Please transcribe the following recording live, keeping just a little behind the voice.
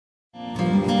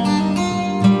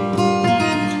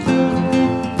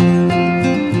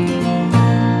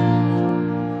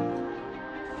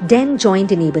Den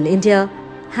joined Enable India,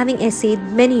 having essayed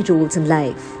many roles in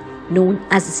life. Known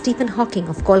as the Stephen Hawking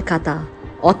of Kolkata,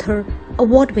 author,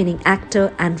 award-winning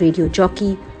actor and radio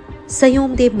jockey,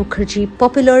 Sayomdeb Mukherjee,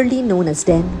 popularly known as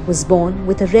Den, was born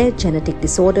with a rare genetic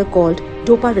disorder called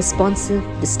Dopa-Responsive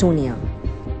Dystonia.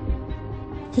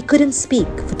 He couldn't speak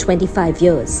for 25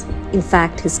 years. In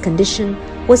fact, his condition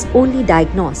was only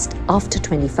diagnosed after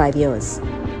 25 years.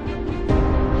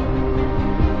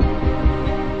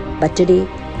 But today,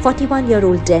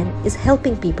 41-year-old Den is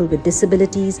helping people with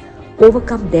disabilities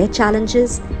overcome their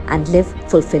challenges and live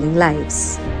fulfilling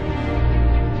lives.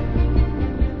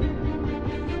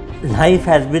 Life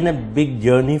has been a big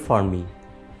journey for me.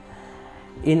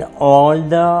 In all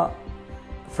the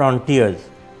frontiers,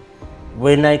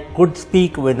 when I could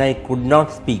speak, when I could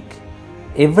not speak,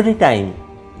 every time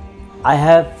I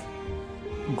have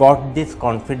got this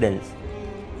confidence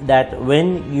that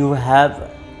when you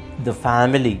have the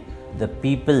family, the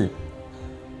people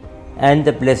and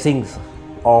the blessings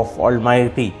of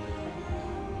Almighty,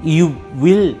 you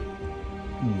will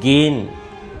gain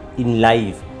in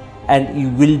life and you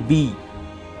will be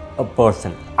a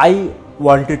person. I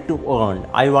wanted to earn,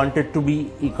 I wanted to be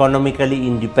economically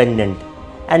independent,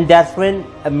 and that's when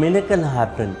a miracle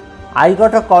happened. I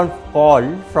got a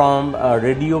call from a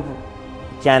radio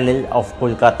channel of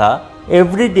Kolkata.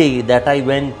 Every day that I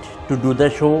went to do the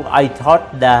show, I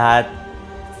thought that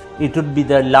it would be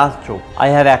the last show. I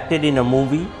have acted in a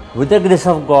movie. With the grace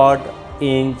of God,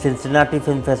 in Cincinnati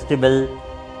Film Festival,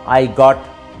 I got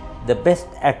the Best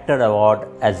Actor Award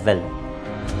as well.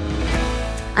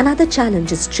 Another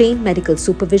challenge is trained medical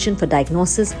supervision for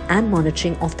diagnosis and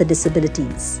monitoring of the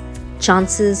disabilities.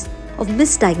 Chances of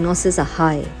misdiagnosis are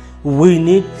high. We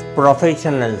need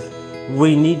professionals,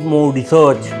 we need more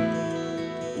research,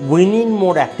 we need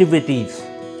more activities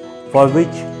for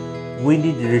which we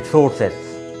need resources.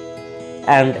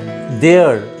 And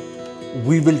there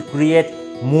we will create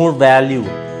more value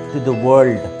to the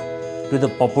world, to the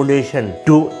population,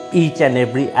 to each and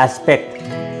every aspect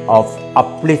of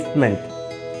upliftment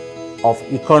of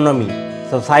economy,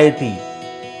 society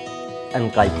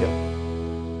and culture.